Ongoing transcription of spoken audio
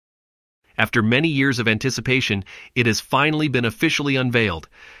After many years of anticipation, it has finally been officially unveiled.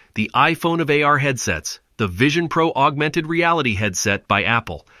 The iPhone of AR headsets, the Vision Pro Augmented Reality headset by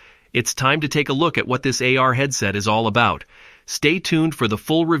Apple. It's time to take a look at what this AR headset is all about. Stay tuned for the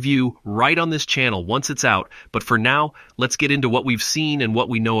full review right on this channel once it's out, but for now, let's get into what we've seen and what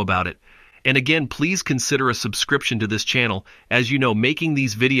we know about it. And again, please consider a subscription to this channel. As you know, making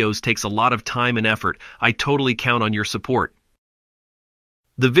these videos takes a lot of time and effort. I totally count on your support.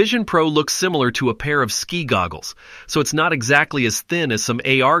 The Vision Pro looks similar to a pair of ski goggles, so it's not exactly as thin as some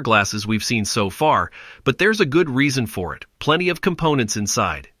AR glasses we've seen so far, but there's a good reason for it. Plenty of components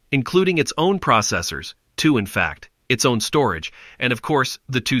inside, including its own processors, two in fact, its own storage, and of course,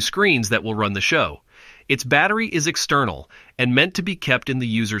 the two screens that will run the show. Its battery is external and meant to be kept in the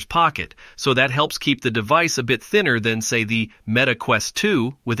user's pocket, so that helps keep the device a bit thinner than, say, the Meta Quest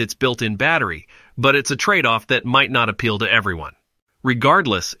 2 with its built-in battery, but it's a trade-off that might not appeal to everyone.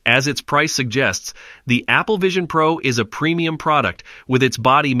 Regardless, as its price suggests, the Apple Vision Pro is a premium product with its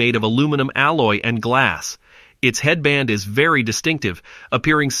body made of aluminum alloy and glass. Its headband is very distinctive,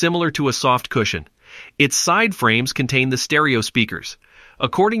 appearing similar to a soft cushion. Its side frames contain the stereo speakers.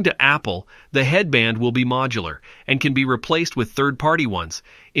 According to Apple, the headband will be modular and can be replaced with third-party ones,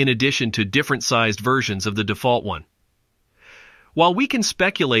 in addition to different-sized versions of the default one. While we can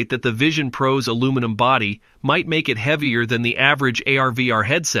speculate that the Vision Pro's aluminum body might make it heavier than the average AR/VR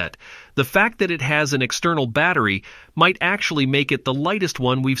headset, the fact that it has an external battery might actually make it the lightest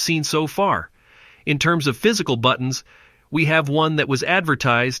one we've seen so far. In terms of physical buttons, we have one that was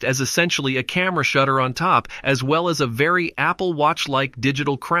advertised as essentially a camera shutter on top, as well as a very Apple Watch-like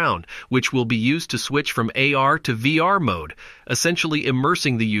digital crown, which will be used to switch from AR to VR mode, essentially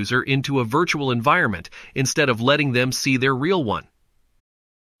immersing the user into a virtual environment instead of letting them see their real one.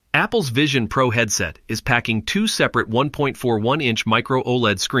 Apple's Vision Pro headset is packing two separate 1.41-inch micro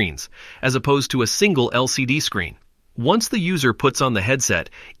OLED screens, as opposed to a single LCD screen. Once the user puts on the headset,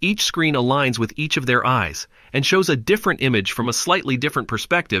 each screen aligns with each of their eyes and shows a different image from a slightly different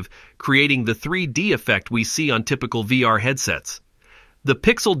perspective, creating the 3D effect we see on typical VR headsets. The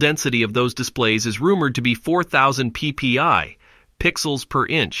pixel density of those displays is rumored to be 4,000 ppi, pixels per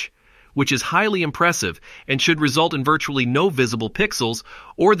inch, which is highly impressive and should result in virtually no visible pixels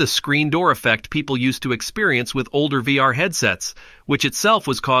or the screen door effect people used to experience with older VR headsets, which itself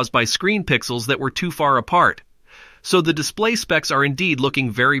was caused by screen pixels that were too far apart. So the display specs are indeed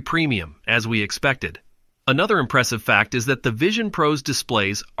looking very premium, as we expected. Another impressive fact is that the Vision Pro's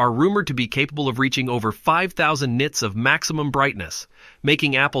displays are rumored to be capable of reaching over 5,000 nits of maximum brightness,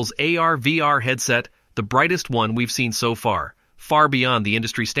 making Apple's AR/VR headset the brightest one we've seen so far, far beyond the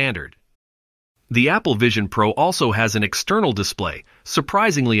industry standard. The Apple Vision Pro also has an external display,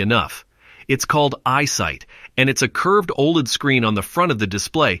 surprisingly enough. It's called EyeSight, and it's a curved OLED screen on the front of the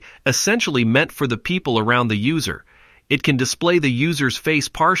display, essentially meant for the people around the user. It can display the user's face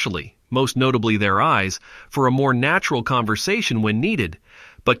partially, most notably their eyes, for a more natural conversation when needed,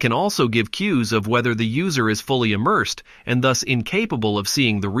 but can also give cues of whether the user is fully immersed and thus incapable of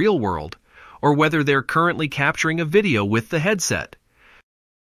seeing the real world, or whether they're currently capturing a video with the headset.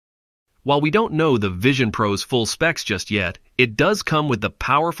 While we don't know the Vision Pro's full specs just yet, it does come with the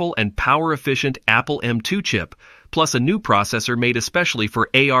powerful and power-efficient Apple M2 chip, plus a new processor made especially for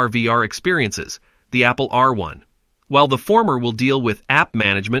AR/VR experiences, the Apple R1. While the former will deal with app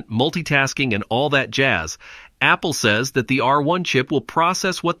management, multitasking, and all that jazz, Apple says that the R1 chip will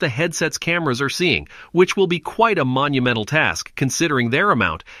process what the headset's cameras are seeing, which will be quite a monumental task considering their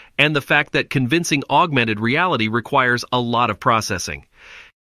amount and the fact that convincing augmented reality requires a lot of processing.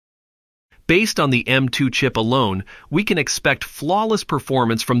 Based on the M2 chip alone, we can expect flawless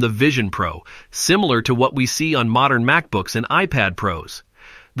performance from the Vision Pro, similar to what we see on modern MacBooks and iPad Pros.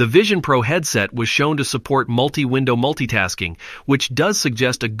 The Vision Pro headset was shown to support multi-window multitasking, which does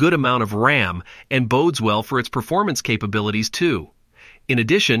suggest a good amount of RAM and bodes well for its performance capabilities too. In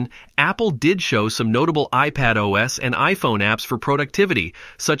addition, Apple did show some notable iPad OS and iPhone apps for productivity,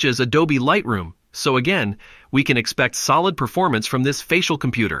 such as Adobe Lightroom, so again, we can expect solid performance from this facial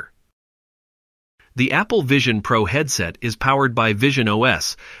computer. The Apple Vision Pro headset is powered by Vision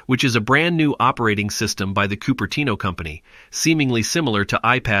OS, which is a brand new operating system by the Cupertino company, seemingly similar to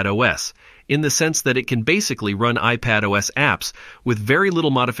iPad OS, in the sense that it can basically run iPad OS apps with very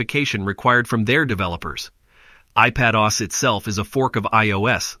little modification required from their developers. iPadOS itself is a fork of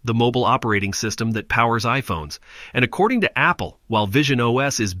iOS, the mobile operating system that powers iPhones, and according to Apple, while Vision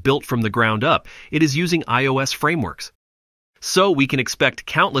OS is built from the ground up, it is using iOS frameworks. So we can expect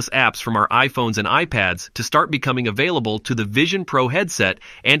countless apps from our iPhones and iPads to start becoming available to the Vision Pro headset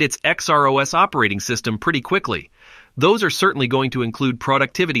and its XROS operating system pretty quickly. Those are certainly going to include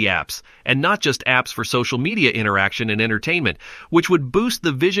productivity apps, and not just apps for social media interaction and entertainment, which would boost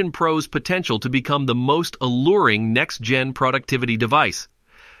the Vision Pro's potential to become the most alluring next-gen productivity device.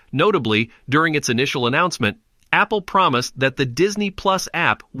 Notably, during its initial announcement, Apple promised that the Disney Plus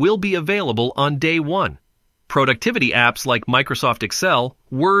app will be available on day one. Productivity apps like Microsoft Excel,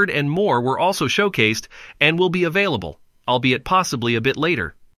 Word, and more were also showcased and will be available, albeit possibly a bit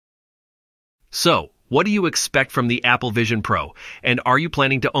later. So, what do you expect from the Apple Vision Pro, and are you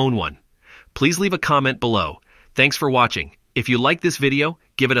planning to own one? Please leave a comment below. Thanks for watching. If you like this video,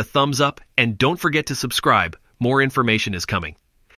 give it a thumbs up and don't forget to subscribe. More information is coming.